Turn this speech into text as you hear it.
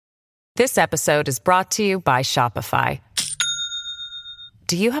This episode is brought to you by Shopify.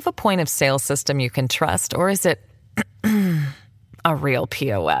 Do you have a point of sale system you can trust, or is it a real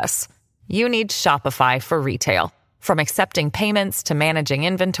POS? You need Shopify for retail. From accepting payments to managing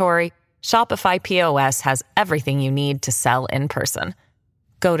inventory, Shopify POS has everything you need to sell in person.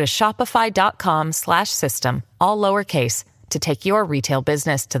 Go to shopify.com/system, all lowercase, to take your retail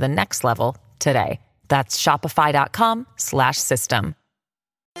business to the next level today. That's shopify.com/system.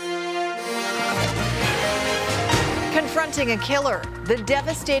 Confronting a killer, the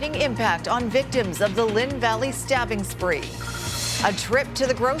devastating impact on victims of the Lynn Valley stabbing spree. A trip to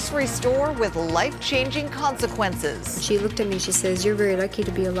the grocery store with life-changing consequences. She looked at me, she says, "You're very lucky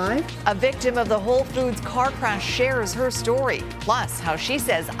to be alive." A victim of the Whole Foods car crash shares her story, plus how she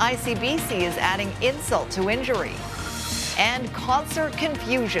says ICBC is adding insult to injury. And concert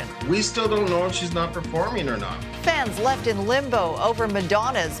confusion. We still don't know if she's not performing or not. Fans left in limbo over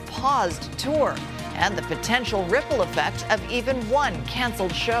Madonna's paused tour and the potential ripple effect of even one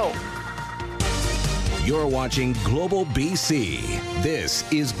canceled show. You're watching Global BC. This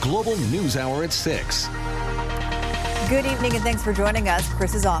is Global News Hour at 6. Good evening and thanks for joining us.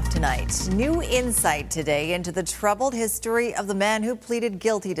 Chris is off tonight. New insight today into the troubled history of the man who pleaded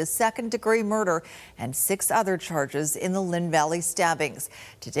guilty to second-degree murder and 6 other charges in the Lynn Valley stabbings.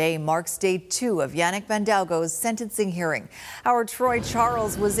 Today marks day 2 of Yannick Bandaogo's sentencing hearing. Our Troy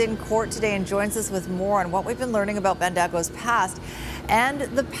Charles was in court today and joins us with more on what we've been learning about Bandaogo's past and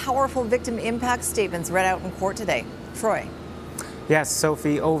the powerful victim impact statements read out in court today. Troy. Yes,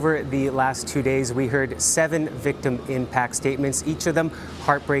 Sophie, over the last 2 days, we heard 7 victim impact statements, each of them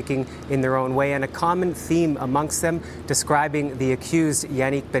heartbreaking in their own way, and a common theme amongst them describing the accused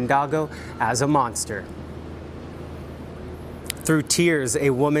Yannick Bandaogo as a monster. Through tears, a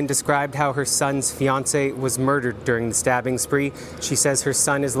woman described how her son's fiancé was murdered during the stabbing spree. She says her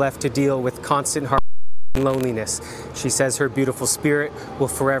son is left to deal with constant heart and loneliness. She says her beautiful spirit will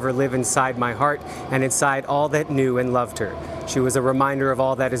forever live inside my heart and inside all that knew and loved her. She was a reminder of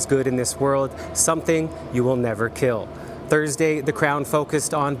all that is good in this world, something you will never kill. Thursday, the Crown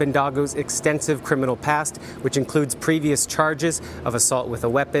focused on Bandaogo's extensive criminal past, which includes previous charges of assault with a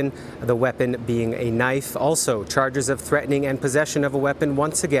weapon, the weapon being a knife. Also, charges of threatening and possession of a weapon,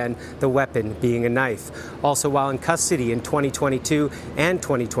 once again, the weapon being a knife. Also, while in custody in 2022 and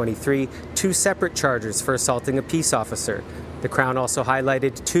 2023, 2 separate charges for assaulting a peace officer. The Crown also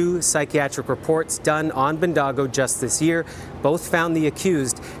highlighted 2 psychiatric reports done on Bandaogo just this year. Both found the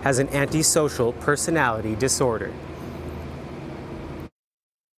accused has an antisocial personality disorder.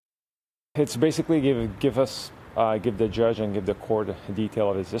 It's basically give the judge and give the court a detail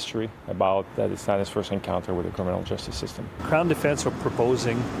of his history about that it's not his first encounter with the criminal justice system. Crown Defense are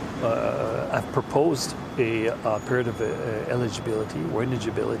have proposed a period of eligibility or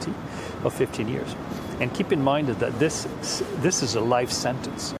ineligibility of 15 years. And keep in mind that this is a life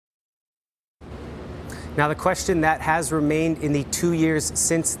sentence. Now, the question that has remained in the 2 years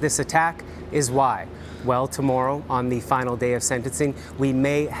since this attack is why? Well, tomorrow, on the final day of sentencing, we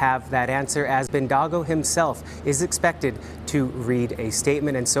may have that answer, as Bandaogo himself is expected to read a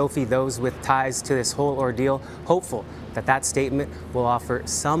statement. And Sophie, those with ties to this whole ordeal, hopeful that that statement will offer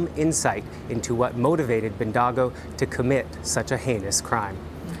some insight into what motivated Bandaogo to commit such a heinous crime.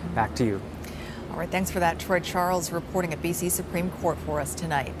 Back to you. All right, thanks for that. Troy Charles reporting at BC Supreme Court for us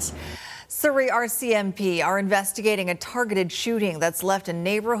tonight. Surrey RCMP are investigating a targeted shooting that's left a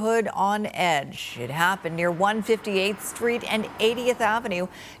neighborhood on edge. It happened near 158th Street and 80th Avenue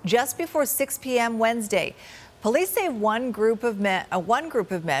just before 6 p.m. Wednesday. Police say one group of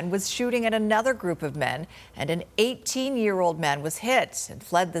men was shooting at another group of men, and an 18-year-old man was hit and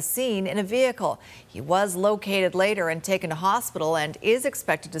fled the scene in a vehicle. He was located later and taken to hospital and is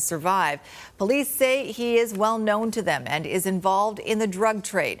expected to survive. Police say he is well known to them and is involved in the drug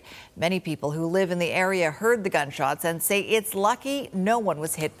trade. Many people who live in the area heard the gunshots and say it's lucky no one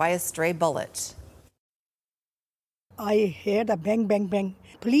was hit by a stray bullet. I heard a bang, bang, bang.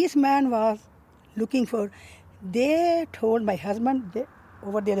 Policeman was looking for. They told my husband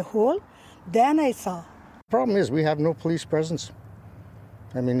over there the hole. Then I saw. Problem is we have no police presence.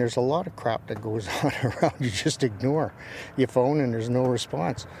 I mean, there's a lot of crap that goes on around you just ignore. You phone and there's no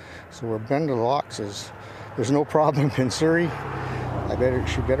response. So where Brenda Locke says there's no problem in Surrey,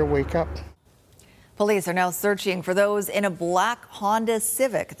 she better wake up. Police are now searching for those in a black Honda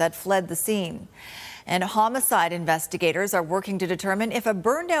Civic that fled the scene. And homicide investigators are working to determine if a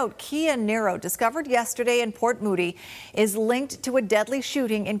burned-out Kia Niro discovered yesterday in Port Moody is linked to a deadly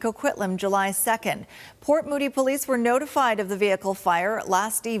shooting in Coquitlam July 2nd. Port Moody police were notified of the vehicle fire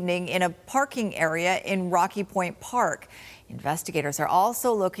last evening in a parking area in Rocky Point Park. Investigators are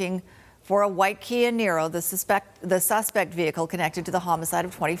also looking For a white Kia Niro, the suspect vehicle connected to the homicide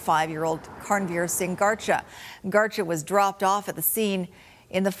of 25-year-old Karnveer Singh Garcha. Garcha was dropped off at the scene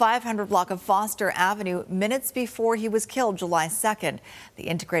in the 500 block of Foster Avenue minutes before he was killed July 2nd. The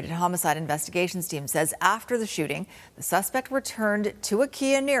Integrated Homicide Investigations Team says after the shooting, the suspect returned to a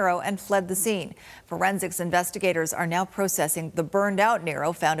Kia Niro and fled the scene. Forensics investigators are now processing the burned-out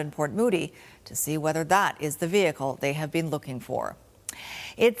Niro found in Port Moody to see whether that is the vehicle they have been looking for.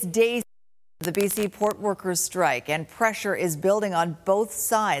 It's days the BC port workers strike, and pressure is building on both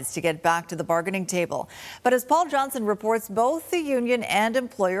sides to get back to the bargaining table. But as Paul Johnson reports, both the union and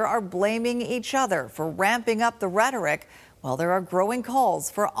employer are blaming each other for ramping up the rhetoric, while there are growing calls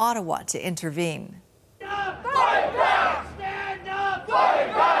for Ottawa to intervene. Fight back! Stand up!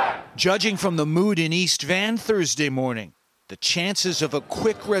 Fight back! Judging from the mood in East Van Thursday morning, the chances of a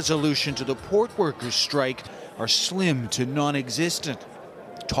quick resolution to the port workers' strike are slim to non-existent.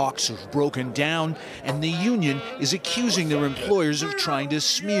 Talks have broken down, and the union is accusing their employers of trying to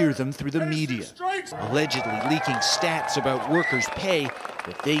smear them through the media, allegedly leaking stats about workers' pay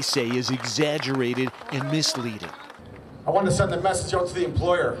that they say is exaggerated and misleading. I want to send a message out to the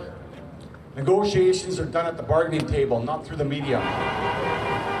employer. Negotiations are done at the bargaining table, not through the media.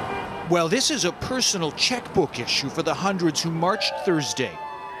 Well, this is a personal checkbook issue for the hundreds who marched Thursday.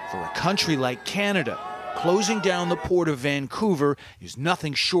 For a country like Canada, closing down the Port of Vancouver is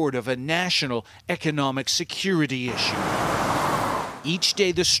nothing short of a national economic security issue. Each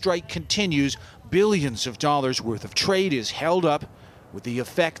day the strike continues, billions of dollars worth of trade is held up, with the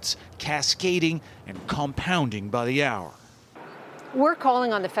effects cascading and compounding by the hour. We're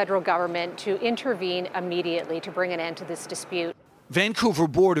calling on the federal government to intervene immediately to bring an end to this dispute. Vancouver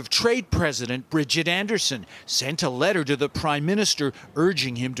Board of Trade President Bridget Anderson sent a letter to the Prime Minister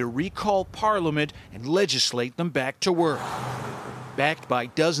urging him to recall Parliament and legislate them back to work. Backed by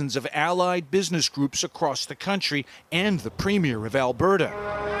dozens of allied business groups across the country and the Premier of Alberta.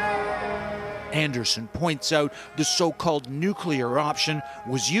 Anderson points out the so-called nuclear option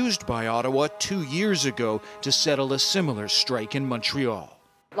was used by Ottawa 2 years ago to settle a similar strike in Montreal.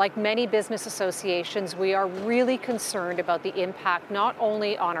 Like many business associations, we are really concerned about the impact not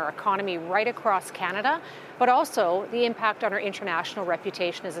only on our economy right across Canada, but also the impact on our international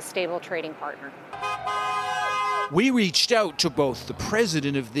reputation as a stable trading partner. We reached out to both the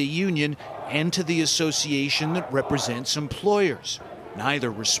president of the union and to the association that represents employers.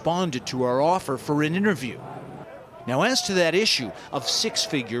 Neither responded to our offer for an interview. Now, as to that issue of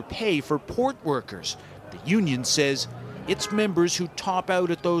six-figure pay for port workers, the union says its members who top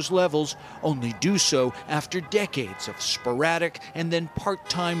out at those levels only do so after decades of sporadic and then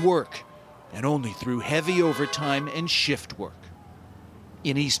part-time work, and only through heavy overtime and shift work.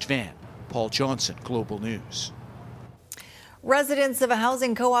 In East Van, Paul Johnson, Global News. Residents of a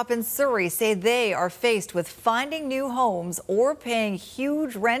housing co-op in Surrey say they are faced with finding new homes or paying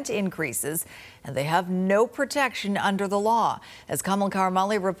huge rent increases, and they have no protection under the law. As Kamal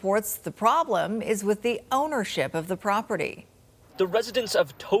Karmali reports, the problem is with the ownership of the property. The residents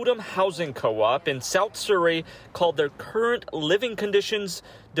of Totem Housing Co-op in South Surrey called their current living conditions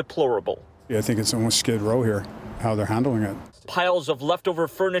deplorable. I think it's almost Skid Row here, how they're handling it. Piles of leftover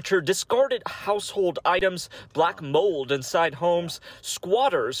furniture, discarded household items, black mold inside homes,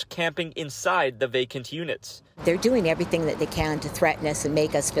 squatters camping inside the vacant units. They're doing everything that they can to threaten us and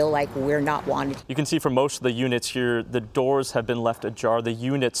make us feel like we're not wanted. You can see from most of the units here, the doors have been left ajar. The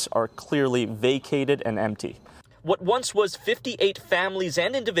units are clearly vacated and empty. What once was 58 families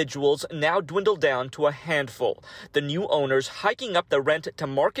and individuals now dwindled down to a handful. The new owners hiking up the rent to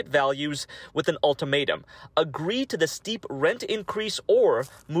market values with an ultimatum. Agree to the steep rent increase or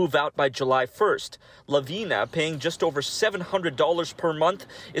move out by July 1st. Lavina, paying just over $700 per month,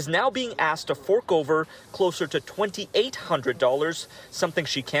 is now being asked to fork over closer to $2,800, something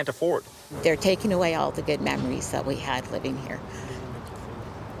she can't afford. They're taking away all the good memories that we had living here.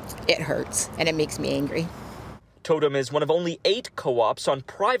 It hurts and it makes me angry. Totem is one of only 8 co-ops on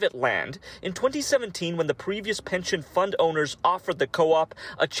private land. In 2017, when the previous pension fund owners offered the co-op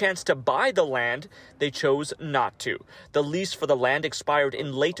a chance to buy the land, they chose not to. The lease for the land expired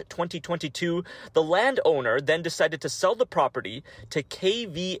in late 2022. The landowner then decided to sell the property to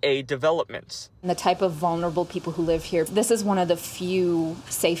KVA Developments. The type of vulnerable people who live here, this is one of the few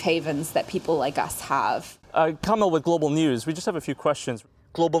safe havens that people like us have. Kamal with Global News. We just have a few questions.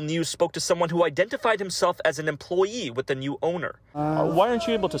 Global News spoke to someone who identified himself as an employee with the new owner. Why aren't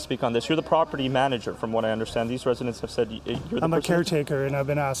you able to speak on this? You're the property manager, from what I understand. These residents have said you're the I'm a caretaker, and I've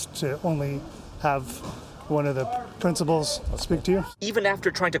been asked to only have one of the principals speak to you. Even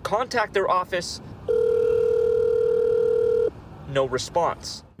after trying to contact their office, no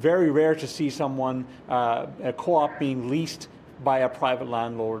response. Very rare to see someone, a co-op being leased by a private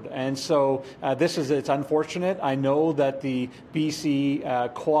landlord. And so it's unfortunate. I know that the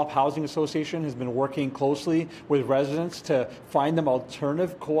BC Co-op Housing Association has been working closely with residents to find them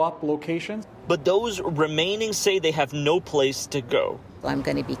alternative co-op locations. But those remaining say they have no place to go. I'm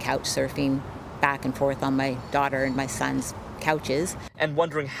going to be couch surfing back and forth on my daughter and my son's couches. And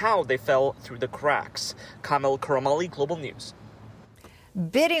wondering how they fell through the cracks. Kamil Karamali, Global News.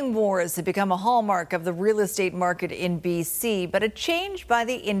 Bidding wars have become a hallmark of the real estate market in BC, but a change by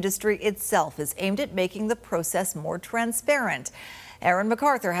the industry itself is aimed at making the process more transparent. Aaron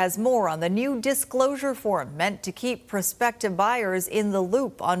MacArthur has more on the new disclosure form meant to keep prospective buyers in the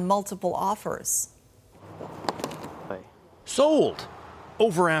loop on multiple offers. Sold.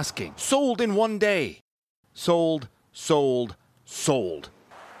 Over asking. Sold in one day. Sold, sold, sold.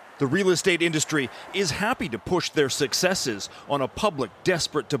 The real estate industry is happy to push their successes on a public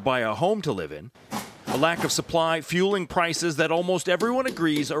desperate to buy a home to live in. A lack of supply fueling prices that almost everyone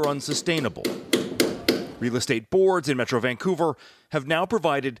agrees are unsustainable. Real estate boards in Metro Vancouver have now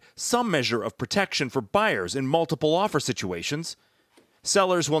provided some measure of protection for buyers in multiple offer situations.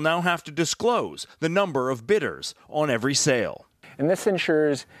 Sellers will now have to disclose the number of bidders on every sale. And this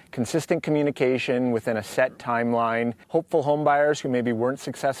ensures consistent communication within a set timeline. Hopeful homebuyers who maybe weren't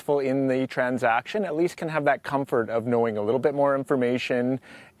successful in the transaction at least can have that comfort of knowing a little bit more information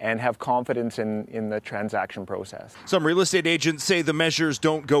and have confidence in the transaction process. Some real estate agents say the measures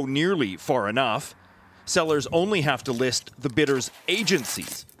don't go nearly far enough. Sellers only have to list the bidders'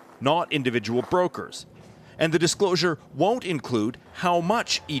 agencies, not individual brokers. And the disclosure won't include how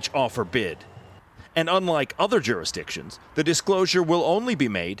much each offer bid. And unlike other jurisdictions, the disclosure will only be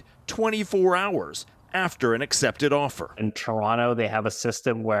made 24 hours after an accepted offer. In Toronto, they have a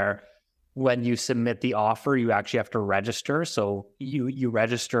system where when you submit the offer, you actually have to register. So you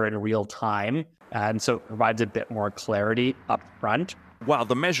register in real time. And so it provides a bit more clarity up front. While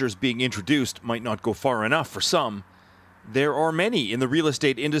the measures being introduced might not go far enough for some, there are many in the real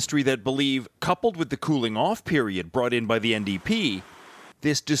estate industry that believe, coupled with the cooling off period brought in by the NDP,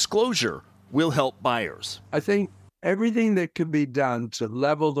 this disclosure will help buyers. I think everything that can be done to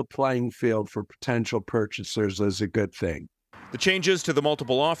level the playing field for potential purchasers is a good thing. The changes to the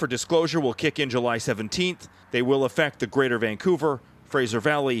multiple offer disclosure will kick in July 17th. They will affect the Greater Vancouver, Fraser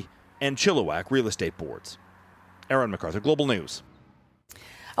Valley, and Chilliwack real estate boards. Aaron MacArthur, Global News.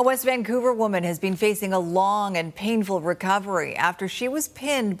 A West Vancouver woman has been facing a long and painful recovery after she was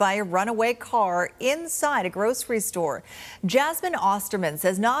pinned by a runaway car inside a grocery store. Jasmine Osterman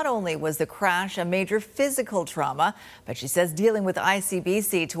says not only was the crash a major physical trauma, but she says dealing with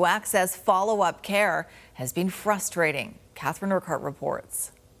ICBC to access follow-up care has been frustrating. Catherine Urquhart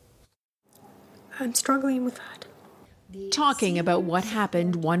reports. I'm struggling with that. Talking about what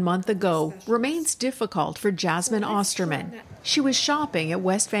happened 1 month ago remains difficult for Jasmine Osterman. She was shopping at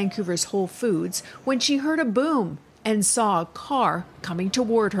West Vancouver's Whole Foods when she heard a boom and saw a car coming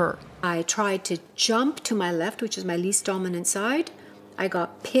toward her. I tried to jump to my left, which is my least dominant side. I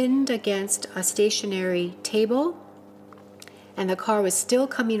got pinned against a stationary table, and the car was still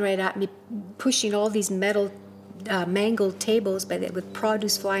coming right at me, pushing all these metal mangled tables with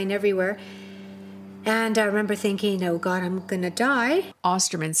produce flying everywhere. And I remember thinking, oh God, I'm going to die.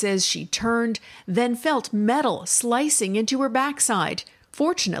 Osterman says she turned, then felt metal slicing into her backside.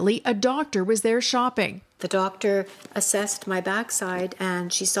 Fortunately, a doctor was there shopping. The doctor assessed my backside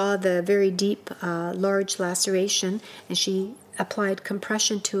and she saw the very deep, large laceration, and she applied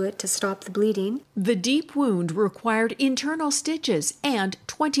compression to it to stop the bleeding. The deep wound required internal stitches and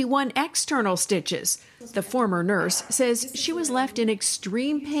 21 external stitches. The former nurse says she was left in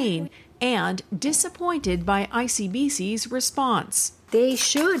extreme pain and disappointed by ICBC's response. They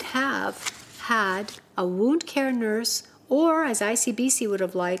should have had a wound care nurse, or as ICBC would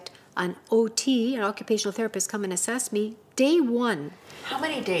have liked, an OT, an occupational therapist, come and assess me day one. How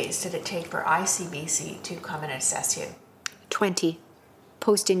many days did it take for ICBC to come and assess you? 20,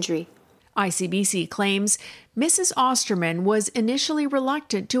 post-injury. ICBC claims Mrs. Osterman was initially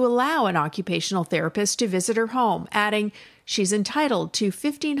reluctant to allow an occupational therapist to visit her home, adding she's entitled to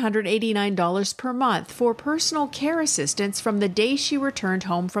 $1,589 per month for personal care assistance from the day she returned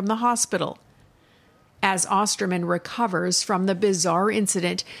home from the hospital. As Osterman recovers from the bizarre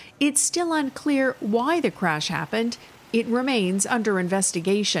incident, it's still unclear why the crash happened. It remains under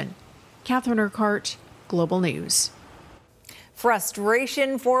investigation. Catherine Urquhart, Global News.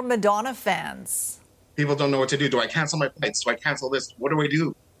 Frustration for Madonna fans. People don't know what to do. Do I cancel my flights? Do I cancel this? What do I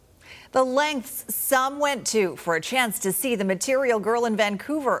do? The lengths some went to for a chance to see the Material Girl in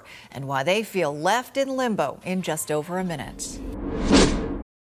Vancouver and why they feel left in limbo in just over a minute.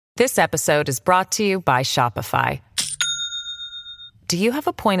 This episode is brought to you by Shopify. Do you have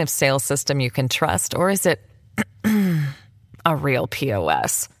a point of sale system you can trust, or is it a real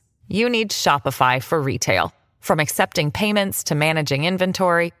POS? You need Shopify for retail. From accepting payments to managing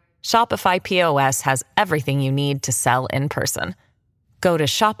inventory, Shopify POS has everything you need to sell in person. Go to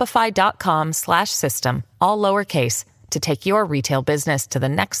shopify.com/system, all lowercase, to take your retail business to the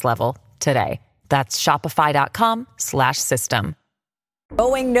next level today. That's shopify.com/system.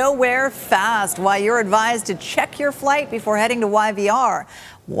 Going nowhere fast. Why you're advised to check your flight before heading to YVR.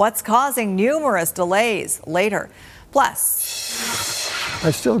 What's causing numerous delays later. Plus,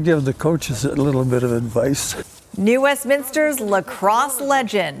 I still give the coaches a little bit of advice. New Westminster's lacrosse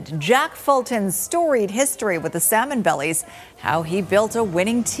legend, Jack Fulton's storied history with the Salmon Bellies, how he built a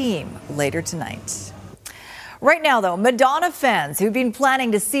winning team later tonight. Right now, though, Madonna fans who've been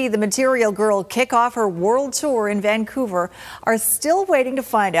planning to see the Material Girl kick off her world tour in Vancouver are still waiting to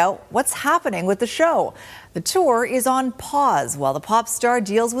find out what's happening with the show. The tour is on pause while the pop star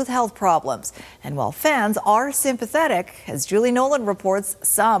deals with health problems. And while fans are sympathetic, as Julie Nolan reports,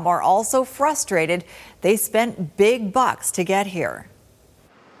 some are also frustrated. They spent big bucks to get here.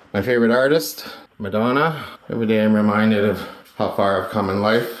 My favorite artist, Madonna. Every day I'm reminded of how far I've come in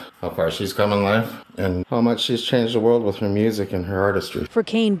life, how far she's come in life, and how much she's changed the world with her music and her artistry. For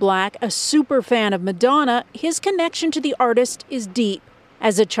Kane Black, a super fan of Madonna, his connection to the artist is deep.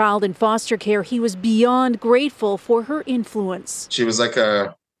 As a child in foster care, he was beyond grateful for her influence. She was like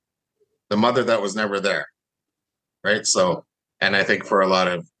the mother that was never there, right? So, and I think for a lot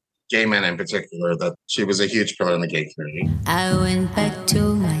of gay men in particular, that she was a huge pillar in the gay community. I went back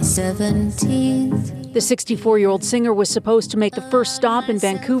to my 17th. The 64-year-old singer was supposed to make the first stop in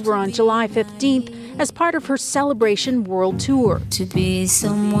Vancouver on July 15th as part of her Celebration World Tour. To be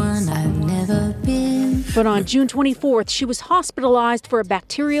someone I've never been. But on June 24th, she was hospitalized for a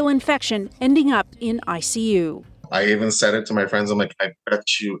bacterial infection, ending up in ICU. I even said it to my friends. I'm like, I bet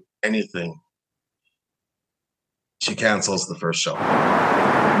you anything she cancels the first show.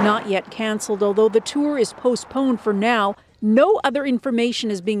 Not yet canceled, although the tour is postponed for now. No other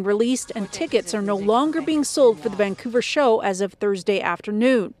information is being released, and tickets are no longer being sold for the Vancouver show as of Thursday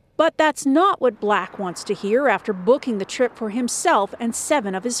afternoon. But that's not what Black wants to hear after booking the trip for himself and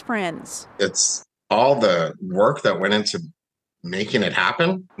 7 of his friends. It's all the work that went into making it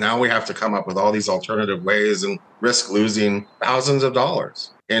happen. Now we have to come up with all these alternative ways and risk losing thousands of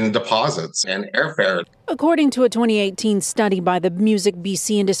dollars in deposits and airfare. According to a 2018 study by the Music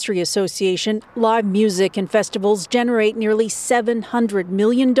BC Industry Association, live music and festivals generate nearly $700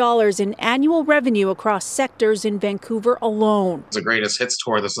 million in annual revenue across sectors in Vancouver alone. It's the greatest hits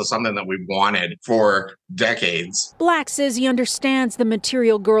tour. This is something that we've wanted for decades. Black says he understands the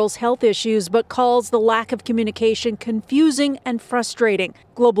Material Girl's health issues, but calls the lack of communication confusing and frustrating.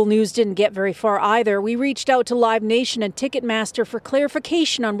 Global News didn't get very far either. We reached out to Live Nation and Ticketmaster for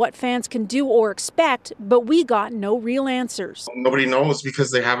clarification on what fans can do or expect, but we got no real answers. Nobody knows because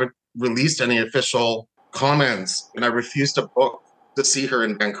they haven't released any official comments, and I refuse to book to see her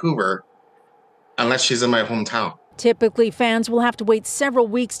in Vancouver unless she's in my hometown. Typically, fans will have to wait several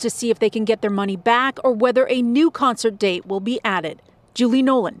weeks to see if they can get their money back or whether a new concert date will be added. Julie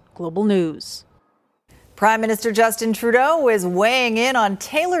Nolan, Global News. Prime Minister Justin Trudeau is weighing in on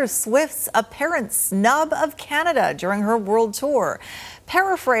Taylor Swift's apparent snub of Canada during her world tour.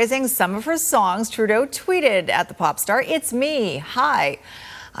 Paraphrasing some of her songs, Trudeau tweeted at the pop star, "It's me. Hi.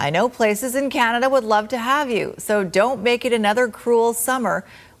 I know places in Canada would love to have you, so don't make it another cruel summer.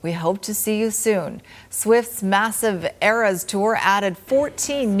 We hope to see you soon." Swift's massive Eras tour added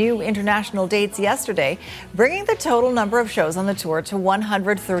 14 new international dates yesterday, bringing the total number of shows on the tour to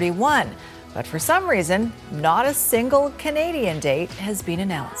 131. But for some reason, not a single Canadian date has been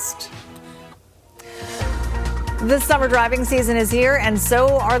announced. The summer driving season is here, and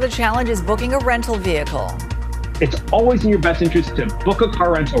so are the challenges booking a rental vehicle. It's always in your best interest to book a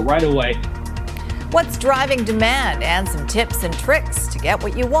car rental right away. What's driving demand, and some tips and tricks to get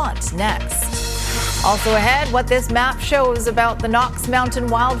what you want next. Also ahead, what this map shows about the Knox Mountain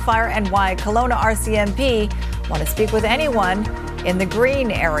wildfire and why Kelowna RCMP want to speak with anyone in the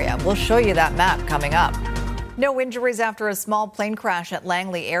green area. We'll show you that map coming up. No injuries after a small plane crash at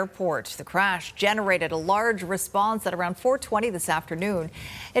Langley Airport. The crash generated a large response at around 4:20 this afternoon.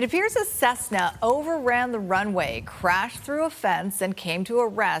 It appears a Cessna overran the runway, crashed through a fence, and came to a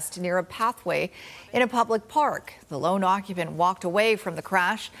rest near a pathway in a public park. The lone occupant walked away from the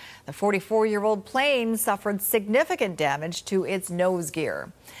crash. The 44-year-old plane suffered significant damage to its nose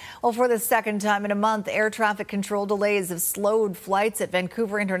gear. Well, for the second time in a month, air traffic control delays have slowed flights at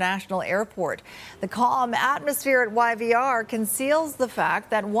Vancouver International Airport. The calm atmosphere at YVR conceals the fact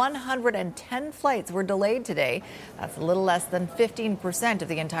that 110 flights were delayed today. That's a little less than 15% of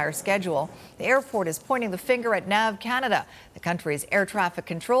the entire schedule. The airport is pointing the finger at NAV Canada, the country's air traffic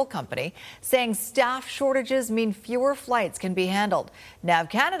control company, saying staff shortages mean fewer flights can be handled. NAV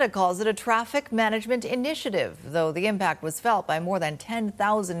Canada calls it a traffic management initiative, though the impact was felt by more than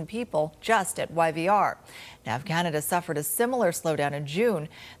 10,000 people just at YVR. NAV Canada suffered a similar slowdown in June.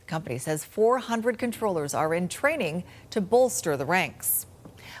 The company says 400 controllers are in training to bolster the ranks.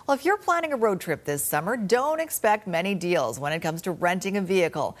 Well, if you're planning a road trip this summer, don't expect many deals when it comes to renting a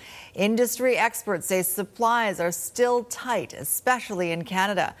vehicle. Industry experts say supplies are still tight, especially in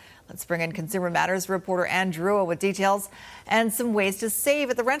Canada. Let's bring in Consumer Matters reporter Ann Drua with details and some ways to save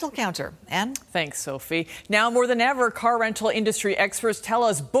at the rental counter. Ann? Thanks, Sophie. Now more than ever, car rental industry experts tell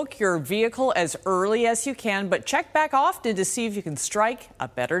us book your vehicle as early as you can, but check back often to see if you can strike a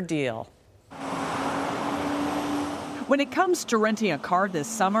better deal. When it comes to renting a car this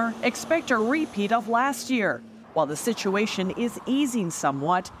summer, expect a repeat of last year. While the situation is easing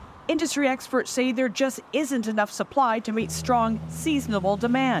somewhat, industry experts say there just isn't enough supply to meet strong seasonal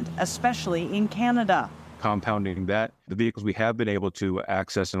demand, especially in Canada. Compounding that, the vehicles we have been able to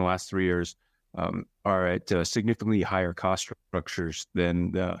access in the last 3 years are at significantly higher cost structures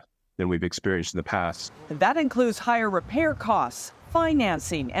than we've experienced in the past. That includes higher repair costs,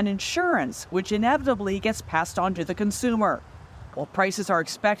 financing, and insurance, which inevitably gets passed on to the consumer. While prices are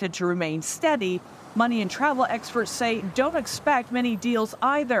expected to remain steady, money and travel experts say don't expect many deals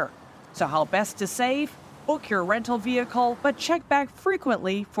either. So how best to save? Book your rental vehicle, but check back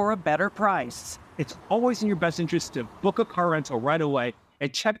frequently for a better price. It's always in your best interest to book a car rental right away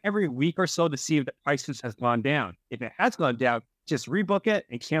and check every week or so to see if the prices has gone down. If it has gone down, just rebook it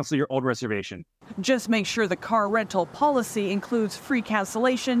and cancel your old reservation. Just make sure the car rental policy includes free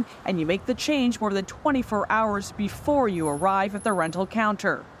cancellation and you make the change more than 24 hours before you arrive at the rental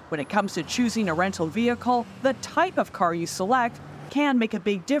counter. When it comes to choosing a rental vehicle, the type of car you select can make a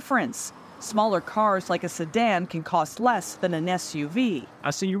big difference. Smaller cars like a sedan can cost less than an SUV.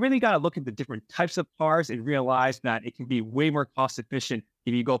 So you really got to look at the different types of cars and realize that it can be way more cost efficient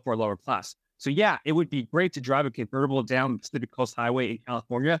if you go for a lower class. So yeah, it would be great to drive a convertible down the Pacific Coast Highway in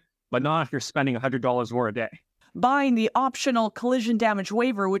California, but not if you're spending $100 more a day. Buying the optional collision damage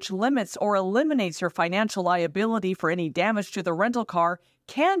waiver, which limits or eliminates your financial liability for any damage to the rental car,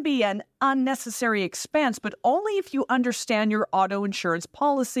 can be an unnecessary expense, but only if you understand your auto insurance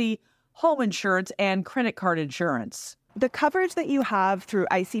policy, home insurance, and credit card insurance. The coverage that you have through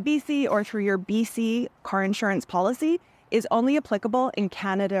ICBC or through your BC car insurance policy is only applicable in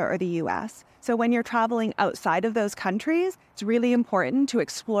Canada or the US. So when you're traveling outside of those countries, it's really important to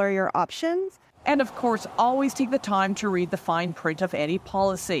explore your options. And of course, always take the time to read the fine print of any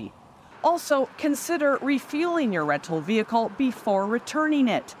policy. Also, consider refueling your rental vehicle before returning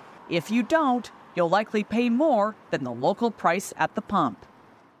it. If you don't, you'll likely pay more than the local price at the pump.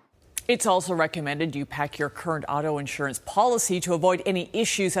 It's also recommended you pack your current auto insurance policy to avoid any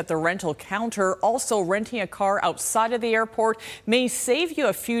issues at the rental counter. Also, renting a car outside of the airport may save you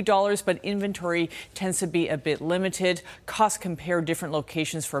a few dollars, but inventory tends to be a bit limited. Cost compare different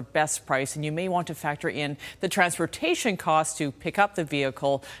locations for best price, and you may want to factor in the transportation costs to pick up the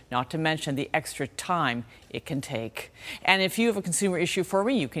vehicle, not to mention the extra time it can take. And if you have a consumer issue for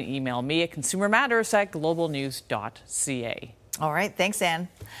me, you can email me at consumermatters@globalnews.ca. All right, thanks, Ann.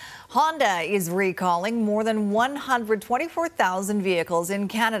 Honda is recalling more than 124,000 vehicles in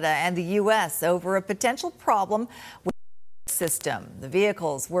Canada and the U.S. over a potential problem with the system. The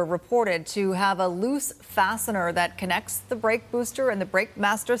vehicles were reported to have a loose fastener that connects the brake booster and the brake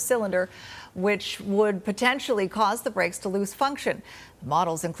master cylinder, which would potentially cause the brakes to lose function. The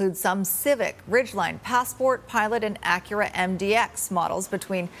models include some Civic, Ridgeline, Passport, Pilot, and Acura MDX models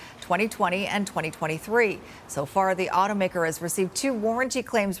between 2020 and 2023. So far, the automaker has received 2 warranty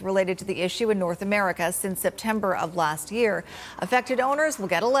claims related to the issue in North America since September of last year. Affected owners will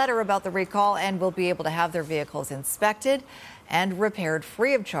get a letter about the recall and will be able to have their vehicles inspected and repaired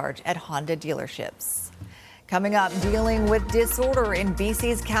free of charge at Honda dealerships. Coming up, dealing with disorder in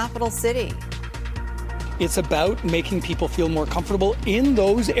BC's capital city. It's about making people feel more comfortable in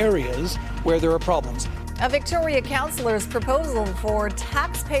those areas where there are problems. A Victoria councillor's proposal for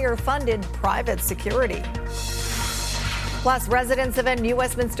taxpayer-funded private security. Plus, residents of a New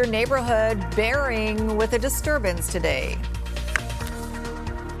Westminster neighborhood bearing with a disturbance today.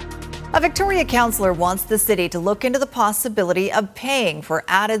 A Victoria councillor wants the city to look into the possibility of paying for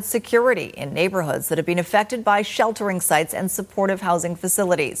added security in neighbourhoods that have been affected by sheltering sites and supportive housing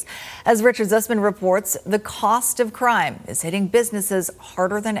facilities. As Richard Zussman reports, the cost of crime is hitting businesses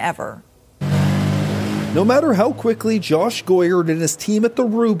harder than ever. No matter how quickly Josh Goyard and his team at the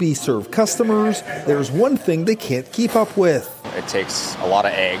Ruby serve customers, there's one thing they can't keep up with. It takes a lot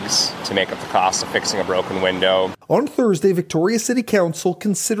of eggs to make up the cost of fixing a broken window. On Thursday, Victoria City Council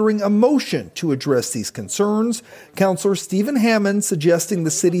considering a motion to address these concerns. Councillor Stephen Hammond suggesting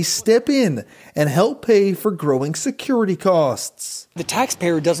the city step in and help pay for growing security costs. The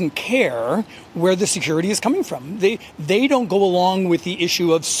taxpayer doesn't care where the security is coming from. They don't go along with the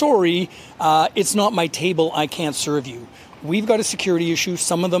issue of, sorry, it's not my table, I can't serve you. We've got a security issue,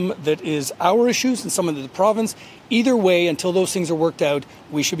 some of them that is our issues and some of the province. Either way, until those things are worked out,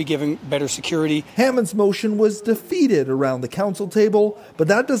 we should be giving better security. Hammond's motion was defeated around the council table, but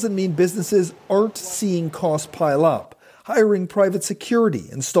that doesn't mean businesses aren't seeing costs pile up. Hiring private security,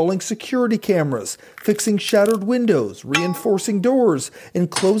 installing security cameras, fixing shattered windows, reinforcing doors, and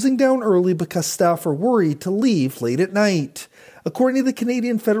closing down early because staff are worried to leave late at night. According to the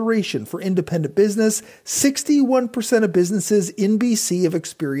Canadian Federation for Independent Business, 61% of businesses in BC have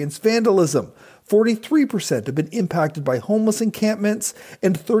experienced vandalism, 43% have been impacted by homeless encampments,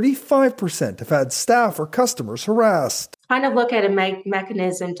 and 35% have had staff or customers harassed. Trying to look at a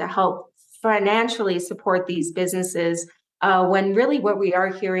mechanism to help financially support these businesses when really what we are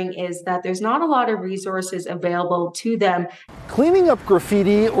hearing is that there's not a lot of resources available to them. Cleaning up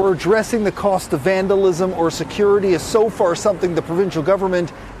graffiti or addressing the cost of vandalism or security is so far something the provincial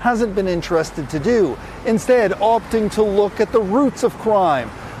government hasn't been interested to do, instead opting to look at the roots of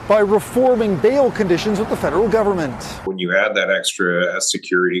crime by reforming bail conditions with the federal government. When you add that extra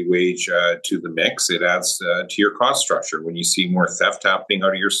security wage to the mix, it adds to your cost structure. When you see more theft happening out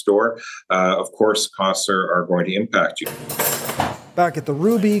of your store, of course, costs are going to impact you. Back at the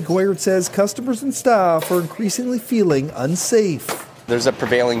Ruby, Goyard says customers and staff are increasingly feeling unsafe. There's a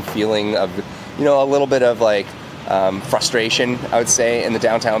prevailing feeling of, a little bit of frustration, I would say, in the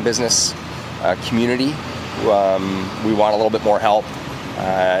downtown business community. We want a little bit more help.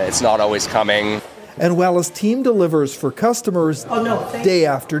 It's not always coming. And while his team delivers for customers day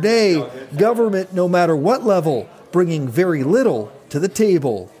after day, government, no matter what level, bringing very little to the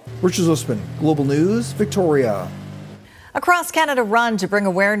table. Richard Zussman, Global News, Victoria. A cross-Canada run to bring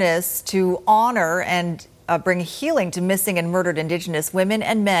awareness to honor and bring healing to missing and murdered Indigenous women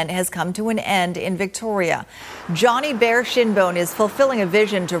and men has come to an end in Victoria. Johnny Bear Shinbone is fulfilling a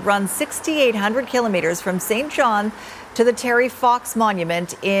vision to run 6,800 kilometers from St. John to the Terry Fox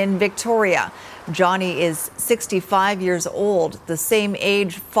Monument in Victoria. Johnny is 65 years old, the same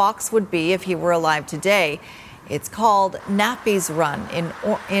age Fox would be if he were alive today. It's called Nappy's Run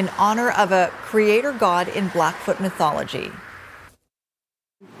in honor of a creator god in Blackfoot mythology.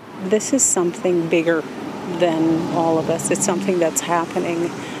 This is something bigger than all of us. It's something that's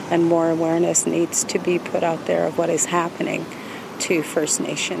happening, and more awareness needs to be put out there of what is happening to First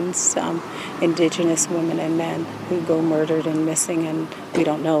Nations, Indigenous women and men who go murdered and missing, and we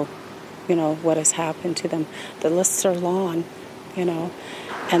don't know, what has happened to them. The lists are long, and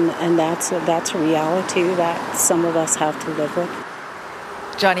that's a reality that some of us have to live with.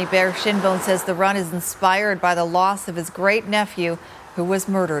 Johnny Bear Shinbone says the run is inspired by the loss of his great-nephew who was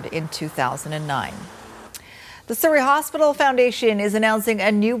murdered in 2009. The Surrey Hospital Foundation is announcing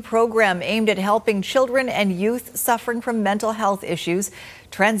a new program aimed at helping children and youth suffering from mental health issues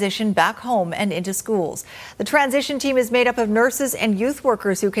transition back home and into schools. The transition team is made up of nurses and youth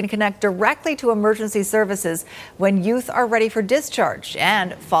workers who can connect directly to emergency services when youth are ready for discharge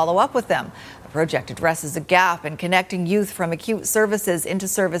and follow up with them. The project addresses a gap in connecting youth from acute services into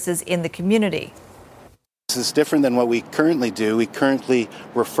services in the community. This is different than what we currently do. We currently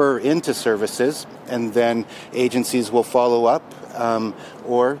refer into services, and then agencies will follow up,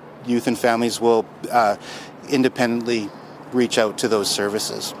 or youth and families will independently reach out to those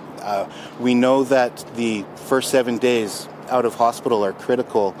services. We know that the first 7 days out of hospital are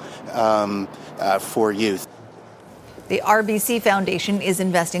critical for youth. The RBC Foundation is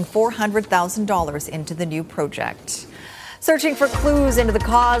investing $400,000 into the new project. Searching for clues into the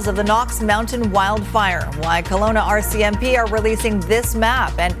cause of the Knox Mountain wildfire, why Kelowna RCMP are releasing this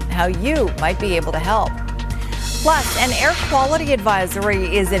map, and how you might be able to help. Plus, an air quality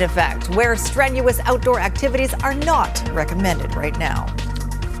advisory is in effect, where strenuous outdoor activities are not recommended right now.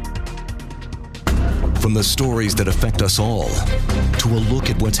 From the stories that affect us all, to a look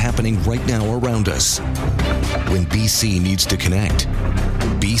at what's happening right now around us. When BC needs to connect,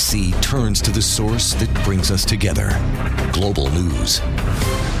 BC turns to the source that brings us together. Global News.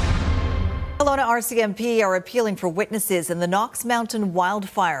 RCMP are appealing for witnesses in the Knox Mountain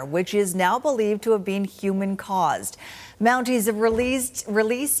wildfire, which is now believed to have been human-caused. Mounties have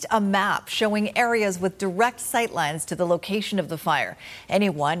released a map showing areas with direct sightlines to the location of the fire.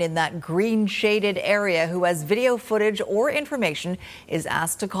 Anyone in that green-shaded area who has video footage or information is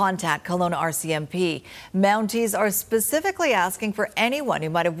asked to contact Kelowna RCMP. Mounties are specifically asking for anyone who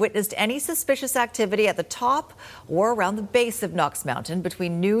might have witnessed any suspicious activity at the top or around the base of Knox Mountain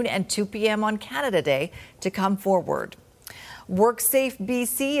between noon and 2 p.m. on Canada Day to come forward. WorkSafe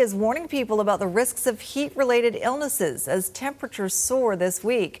BC is warning people about the risks of heat-related illnesses as temperatures soar this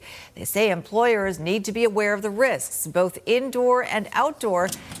week. They say employers need to be aware of the risks, both indoor and outdoor,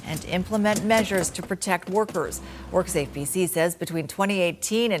 and implement measures to protect workers. WorkSafe BC says between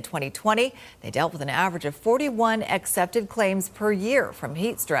 2018 and 2020, they dealt with an average of 41 accepted claims per year from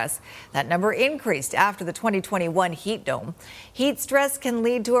heat stress. That number increased after the 2021 heat dome. Heat stress can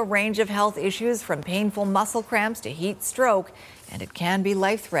lead to a range of health issues from painful muscle cramps to heat stroke, and it can be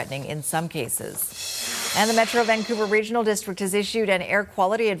life-threatening in some cases. And the Metro Vancouver Regional District has issued an air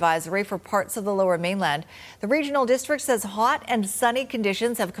quality advisory for parts of the Lower Mainland. The Regional District says hot and sunny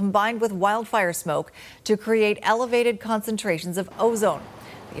conditions have combined with wildfire smoke to create elevated concentrations of ozone.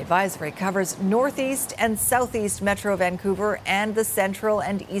 The advisory covers northeast and southeast Metro Vancouver and the central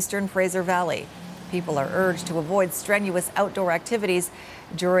and eastern Fraser Valley. People are urged to avoid strenuous outdoor activities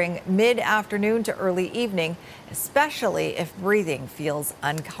during mid-afternoon to early evening, especially if breathing feels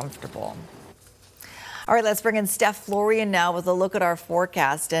uncomfortable. All right, let's bring in Steph Florian now with a look at our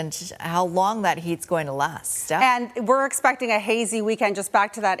forecast and how long that heat's going to last. Steph? And we're expecting a hazy weekend, just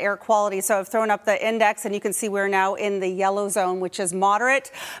back to that air quality. So I've thrown up the index and you can see we're now in the yellow zone, which is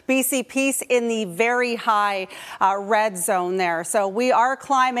moderate. BC Peace in the very high red zone there. So we are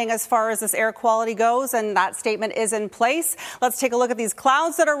climbing as far as this air quality goes, and that statement is in place. Let's take a look at these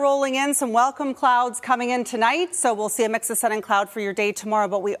clouds that are rolling in. Some welcome clouds coming in tonight. So we'll see a mix of sun and cloud for your day tomorrow,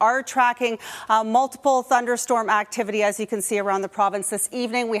 but we are tracking multiple thunderstorm activity, as you can see, around the province this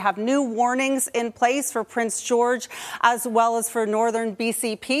evening. We have new warnings in place for Prince George as well as for northern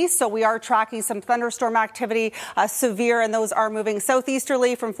BC Peace. So we are tracking some thunderstorm activity, severe, and those are moving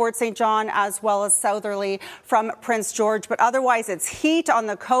southeasterly from Fort St. John as well as southerly from Prince George. But otherwise, it's heat on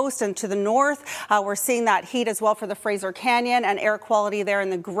the coast and to the north. We're seeing that heat as well for the Fraser Canyon and air quality there in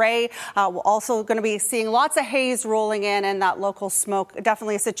the gray. We're also going to be seeing lots of haze rolling in and that local smoke.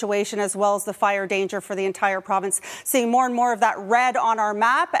 Definitely a situation as well as the fire danger for the entire province. Seeing more and more of that red on our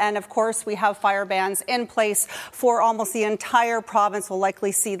map. And of course, we have fire bans in place for almost the entire province. We'll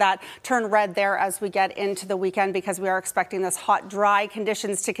likely see that turn red there as we get into the weekend because we are expecting this hot, dry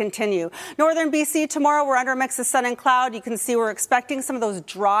conditions to continue. Northern BC tomorrow, we're under a mix of sun and cloud. You can see we're expecting some of those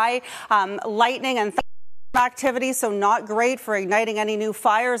dry lightning and activity, so not great for igniting any new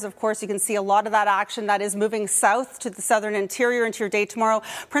fires. Of course, you can see a lot of that action that is moving south to the southern interior into your day tomorrow.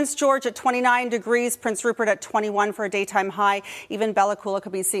 Prince George at 29 degrees, Prince Rupert at 21 for a daytime high. Even Bella Coola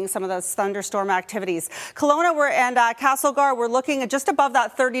could be seeing some of those thunderstorm activities. Kelowna and Castlegar, we're looking at just above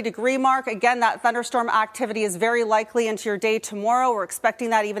that 30-degree mark. Again, that thunderstorm activity is very likely into your day tomorrow. We're expecting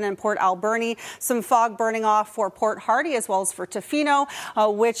that even in Port Alberni. Some fog burning off for Port Hardy as well as for Tofino,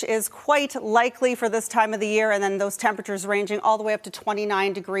 which is quite likely for this time of the year, and then those temperatures ranging all the way up to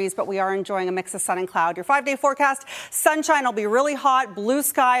 29 degrees, but we are enjoying a mix of sun and cloud. Your 5-day forecast, sunshine will be really hot, blue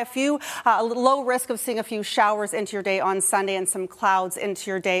sky, a few low risk of seeing a few showers into your day on Sunday and some clouds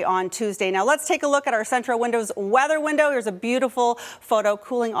into your day on Tuesday. Now let's take a look at our Central Windows weather window. Here's a beautiful photo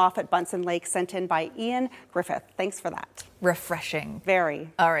cooling off at Bunsen Lake sent in by Ian Griffith. Thanks for that. Refreshing. Very.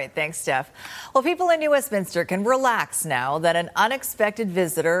 All right. Thanks, Steph. Well, people in New Westminster can relax now that an unexpected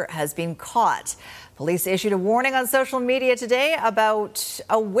visitor has been caught. Police issued a warning on social media today about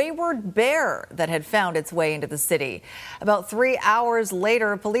a wayward bear that had found its way into the city. About 3 hours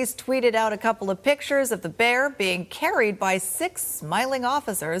later, police tweeted out a couple of pictures of the bear being carried by 6 smiling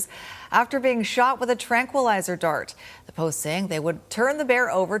officers after being shot with a tranquilizer dart. The post saying they would turn the bear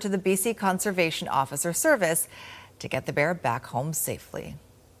over to the BC Conservation Officer Service to get the bear back home safely.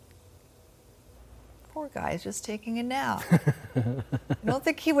 Poor guy's just taking a nap. I don't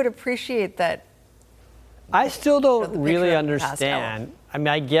think he would appreciate that. I still don't really understand. I mean,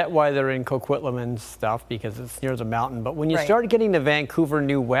 I get why they're in Coquitlam and stuff because it's near the mountain. But when you start getting to Vancouver,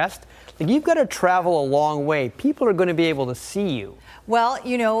 New West, like you've got to travel a long way. People are going to be able to see you. Well,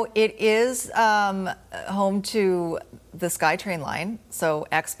 you know, it is home to the SkyTrain line, so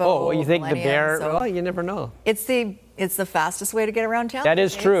Expo. Oh, well, you think the bear? So well, you never know. It's the fastest way to get around town. That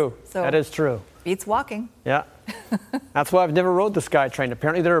is true. So that is true. Beats walking. Yeah. That's why I've never rode the SkyTrain.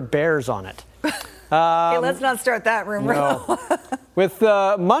 Apparently there are bears on it. Hey, let's not start that rumor. No. With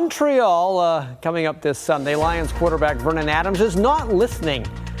Montreal coming up this Sunday, Lions quarterback Vernon Adams is not listening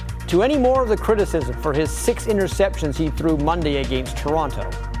to any more of the criticism for his 6 interceptions he threw Monday against Toronto.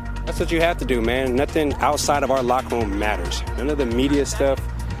 That's what you have to do, man. Nothing outside of our locker room matters. None of the media stuff,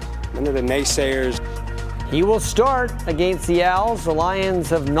 none of the naysayers. He will start against the Owls. The Lions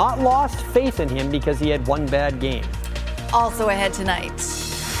have not lost faith in him because he had one bad game. Also ahead tonight.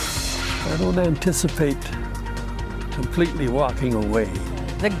 I don't anticipate completely walking away.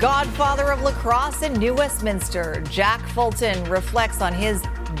 The godfather of lacrosse in New Westminster, Jack Fulton, reflects on his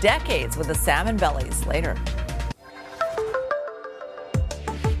decades with the Salmon Bellies later.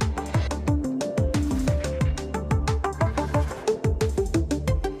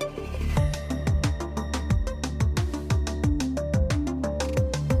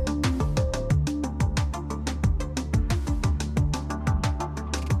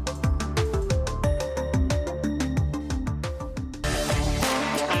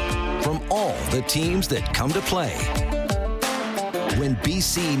 The teams that come to play. When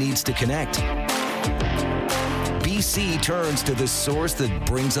BC needs to connect, BC turns to the source that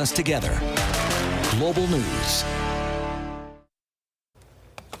brings us together. Global News.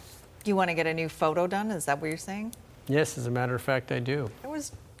 You want to get a new photo done? Is that what you're saying? Yes, as a matter of fact, I do. It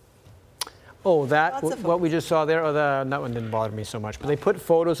was. Oh, that, what we just saw there, that one didn't bother me so much. But they put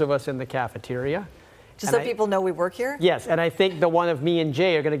photos of us in the cafeteria. Just so people know we work here? Yes, and I think the one of me and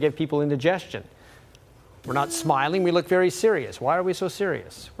Jay are going to give people indigestion. We're not smiling. We look very serious. Why are we so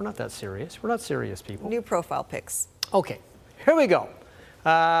serious? We're not that serious. We're not serious people. New profile pics. Okay, here we go.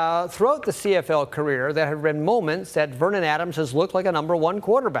 Throughout the CFL career, there have been moments that Vernon Adams has looked like a #1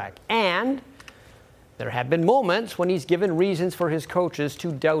 quarterback. And there have been moments when he's given reasons for his coaches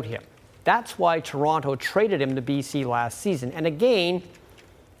to doubt him. That's why Toronto traded him to BC last season. And again,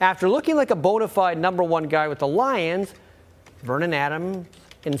 after looking like a bona fide #1 guy with the Lions, Vernon Adams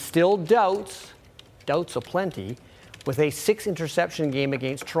instilled doubts aplenty, with a 6-interception game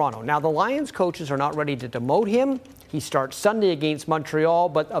against Toronto. Now, the Lions coaches are not ready to demote him. He starts Sunday against Montreal,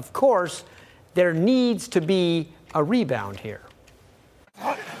 but of course, there needs to be a rebound here.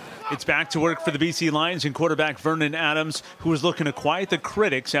 It's back to work for the BC Lions and quarterback Vernon Adams, who is looking to quiet the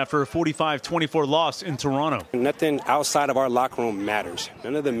critics after a 45-24 loss in Toronto. Nothing outside of our locker room matters.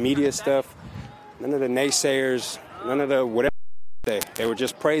 None of the media stuff, none of the naysayers, none of the whatever. They were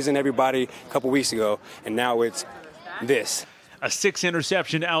just praising everybody a couple weeks ago, and now it's this. A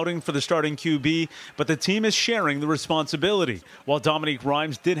 6-interception outing for the starting QB, but the team is sharing the responsibility. While Dominique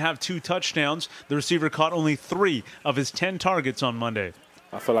Rhymes did have 2 touchdowns, the receiver caught only 3 of his 10 targets on Monday.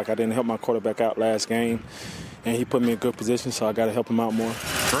 I feel like I didn't help my quarterback out last game, and he put me in good position, so I got to help him out more.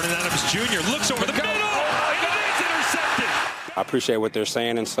 Vernon Adams Jr. looks over the middle. I appreciate what they're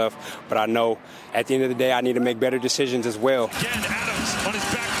saying and stuff, but I know at the end of the day I need to make better decisions as well. Again, Adams on his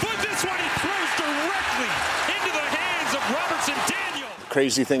back foot. This one he throws directly into the hands of Robertson Daniel.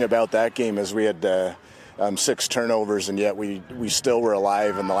 Crazy thing about that game is we had 6 turnovers, and yet we still were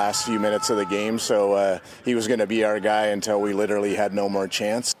alive in the last few minutes of the game. So he was going to be our guy until we literally had no more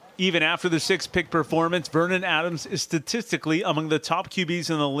chance. Even after the 6-pick performance, Vernon Adams is statistically among the top QBs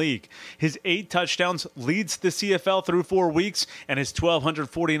in the league. His 8 touchdowns leads the CFL through 4 weeks, and his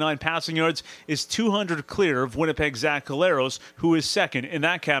 1,249 passing yards is 200 clear of Winnipeg's Zach Collaros, who is second in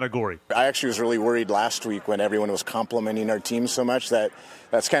that category. I actually was really worried last week when everyone was complimenting our team so much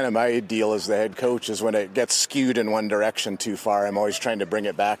that's kind of my deal as the head coach, is when it gets skewed in one direction too far, I'm always trying to bring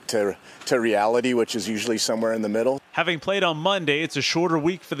it back to reality, which is usually somewhere in the middle. Having played on Monday, it's a shorter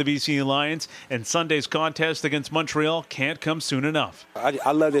week for the BC Lions, and Sunday's contest against Montreal can't come soon enough.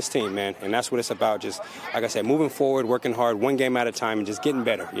 I love this team, man, and that's what it's about. Just, like I said, moving forward, working hard, one game at a time, and just getting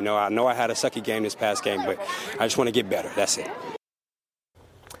better. You know I had a sucky game this past game, but I just want to get better. That's it.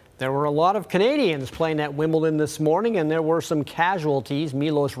 There were a lot of Canadians playing at Wimbledon this morning, and there were some casualties.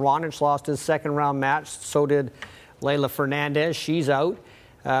 Milos Raonic lost his second-round match. So did Leylah Fernandez. She's out.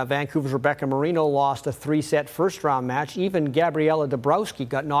 Vancouver's Rebecca Marino lost a 3-set first-round match. Even Gabriela Dabrowski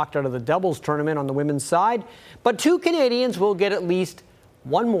got knocked out of the doubles tournament on the women's side. But 2 Canadians will get at least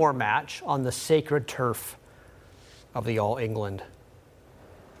one more match on the sacred turf of the All England.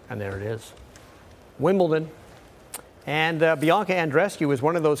 And there it is. Wimbledon. And Bianca Andreescu was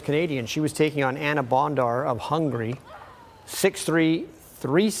one of those Canadians. She was taking on Anna Bondar of Hungary. 6-3,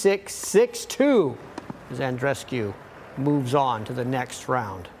 3-6, 6-2 as Andreescu moves on to the next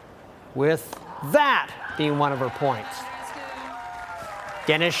round, with that being one of her points.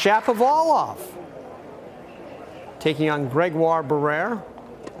 Denis Shapovalov taking on Gregoire Barrère.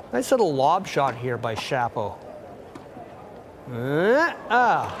 Nice little lob shot here by Shapo.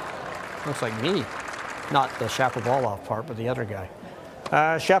 Looks like me. Not the Shapovalov part, but the other guy.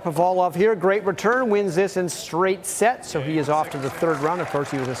 Shapovalov here, great return, wins this in straight sets, so he is off to the third round. Of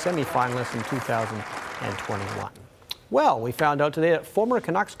course, he was a semifinalist in 2021. Well, we found out today that former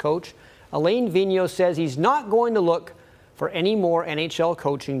Canucks coach Alain Vigneault says he's not going to look for any more NHL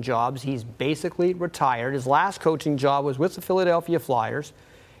coaching jobs. He's basically retired. His last coaching job was with the Philadelphia Flyers.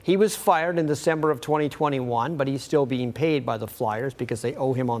 He was fired in December of 2021, but he's still being paid by the Flyers because they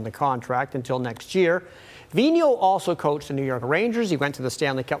owe him on the contract until next year. Vigneault also coached the New York Rangers. He went to the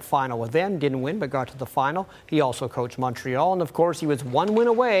Stanley Cup final with them, didn't win, but got to the final. He also coached Montreal, and of course, he was one win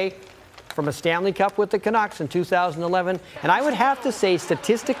away from a Stanley Cup with the Canucks in 2011. And I would have to say,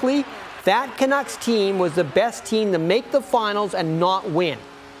 statistically, that Canucks team was the best team to make the finals and not win.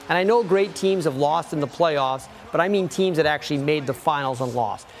 And I know great teams have lost in the playoffs, but I mean teams that actually made the finals and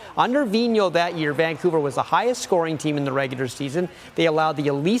lost. Under Vigneault that year, Vancouver was the highest scoring team in the regular season. They allowed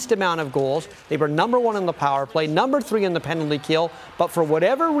the least amount of goals. They were number 1 in the power play, number 3 in the penalty kill. But for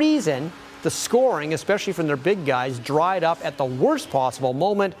whatever reason, the scoring, especially from their big guys, dried up at the worst possible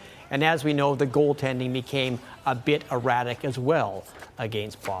moment. And as we know, the goaltending became a bit erratic as well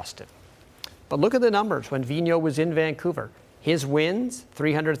against Boston. But look at the numbers when Vigneault was in Vancouver. His wins,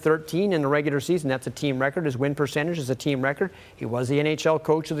 313 in the regular season. That's a team record. His win percentage is a team record. He was the NHL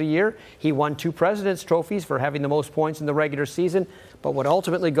Coach of the Year. He won 2 President's Trophies for having the most points in the regular season. But what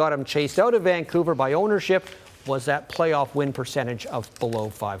ultimately got him chased out of Vancouver by ownership was that playoff win percentage of below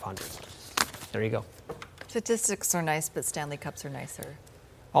 500. There you go. Statistics are nice, but Stanley Cups are nicer.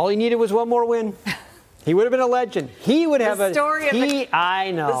 All he needed was one more win. He would have been a legend. He would have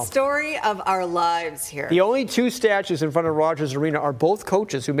I know. The story of our lives here. The only 2 statues in front of Rogers Arena are both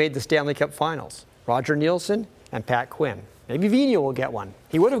coaches who made the Stanley Cup Finals. Roger Nielsen and Pat Quinn. Maybe Vigneault will get one.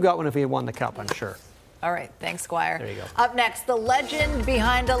 He would have got one if he had won the Cup, I'm sure. All right, thanks, Squire. There you go. Up next, the legend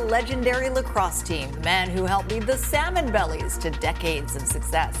behind a legendary lacrosse team. The man who helped lead the Salmon Bellies to decades of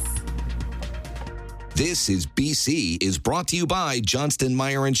success. This is BC is brought to you by Johnston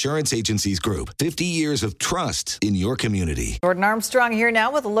Meyer Insurance Agencies Group. 50 years of trust in your community. Jordan Armstrong here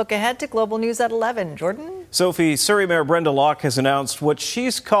now with a look ahead to Global News at 11. Jordan? Sophie, Surrey Mayor Brenda Locke has announced what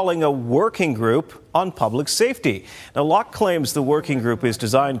she's calling a working group on public safety. Now, Locke claims the working group is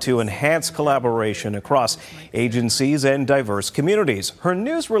designed to enhance collaboration across agencies and diverse communities. Her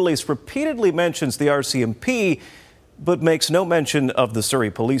news release repeatedly mentions the RCMP, but makes no mention of the Surrey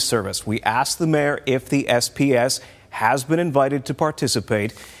Police Service. We asked the mayor if the SPS has been invited to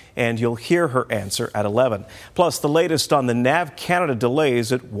participate, and you'll hear her answer at 11. Plus, the latest on the NAV Canada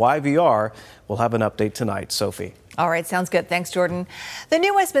delays at YVR. We'll have an update tonight. Sophie. All right, sounds good. Thanks, Jordan. The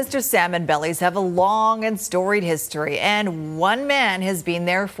New Westminster Salmon Bellies have a long and storied history, and one man has been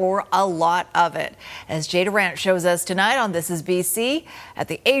there for a lot of it. As Jay Durant shows us tonight on This is BC, at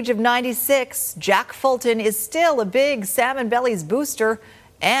the age of 96, Jack Fulton is still a big Salmon Bellies booster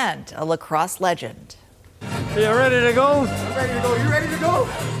and a lacrosse legend. You ready to go? I'm ready to go. You ready to go?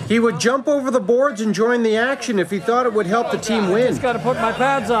 He would jump over the boards and join the action if he thought it would help the team win. Just got to put my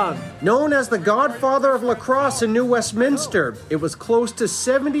pads on. Known as the godfather of lacrosse in New Westminster, it was close to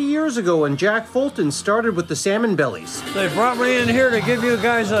 70 years ago when Jack Fulton started with the Salmon Bellies. They brought me in here to give you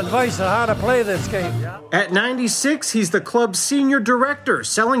guys advice on how to play this game. At 96, he's the club's senior director,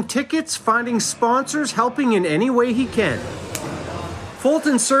 selling tickets, finding sponsors, helping in any way he can.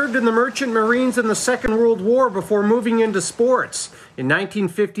 Fulton served in the Merchant Marines in the Second World War before moving into sports. In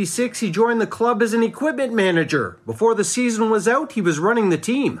 1956, he joined the club as an equipment manager. Before the season was out, he was running the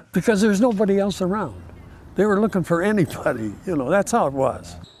team. Because there's nobody else around. They were looking for anybody. That's how it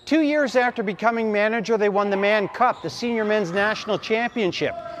was. 2 years after becoming manager, they won the Mann Cup, the senior men's national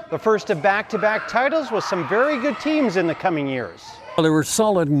championship. The first of back-to-back titles with some very good teams in the coming years. Well, they were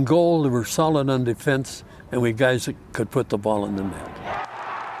solid in goal, they were solid on defense, and we guys that could put the ball in the net.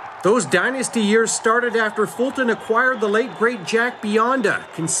 Those dynasty years started after Fulton acquired the late great Jack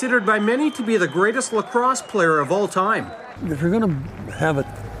Bionda, considered by many to be the greatest lacrosse player of all time. If you're going to have a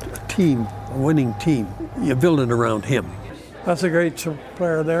team, a winning team, you build it around him. That's a great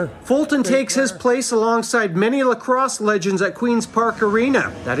player there. Fulton takes his place alongside many lacrosse legends at Queen's Park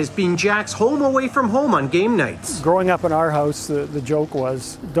Arena. That has been Jack's home away from home on game nights. Growing up in our house, the joke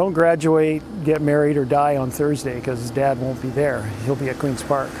was, don't graduate, get married, or die on Thursday because his dad won't be there. He'll be at Queen's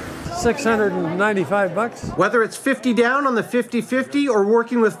Park. $695. Whether it's 50 down on the 50-50 or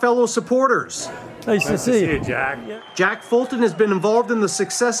working with fellow supporters. Nice to see you, Jack. Jack Fulton has been involved in the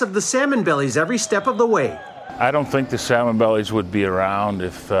success of the Salmon Bellies every step of the way. I don't think the Salmon Bellies would be around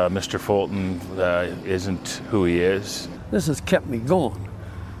if Mr. Fulton isn't who he is. This has kept me going,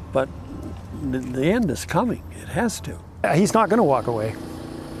 but the end is coming. It has to. He's not going to walk away.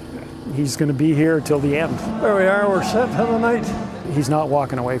 he's going to be here till the end. There we are. We're set for the night. He's not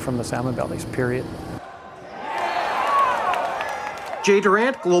walking away from the salmon bellies, period. Jay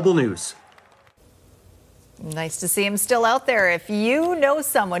Durant, Global News. Nice to see him still out there. If you know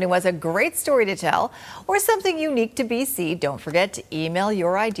someone who has a great story to tell or something unique to BC, don't forget to email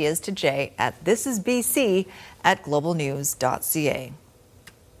your ideas to Jay at thisisbc@globalnews.ca.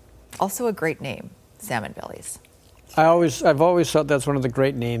 Also a great name, Salmon Bellies. I've always thought that's one of the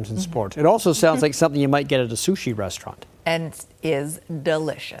great names in sports. It also sounds like something you might get at a sushi restaurant. And is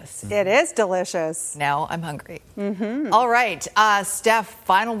delicious. It is delicious. Now I'm hungry. All right, Steph,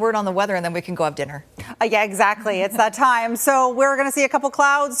 final word on the weather, and then we can go have dinner. Yeah, exactly. It's that time. So we're going to see a couple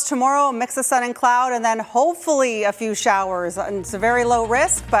clouds tomorrow, a mix of sun and cloud, and then hopefully a few showers. And it's a very low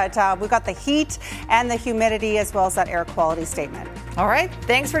risk, but we've got the heat and the humidity as well as that air quality statement. All right,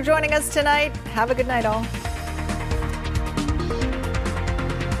 thanks for joining us tonight. Have a good night, all.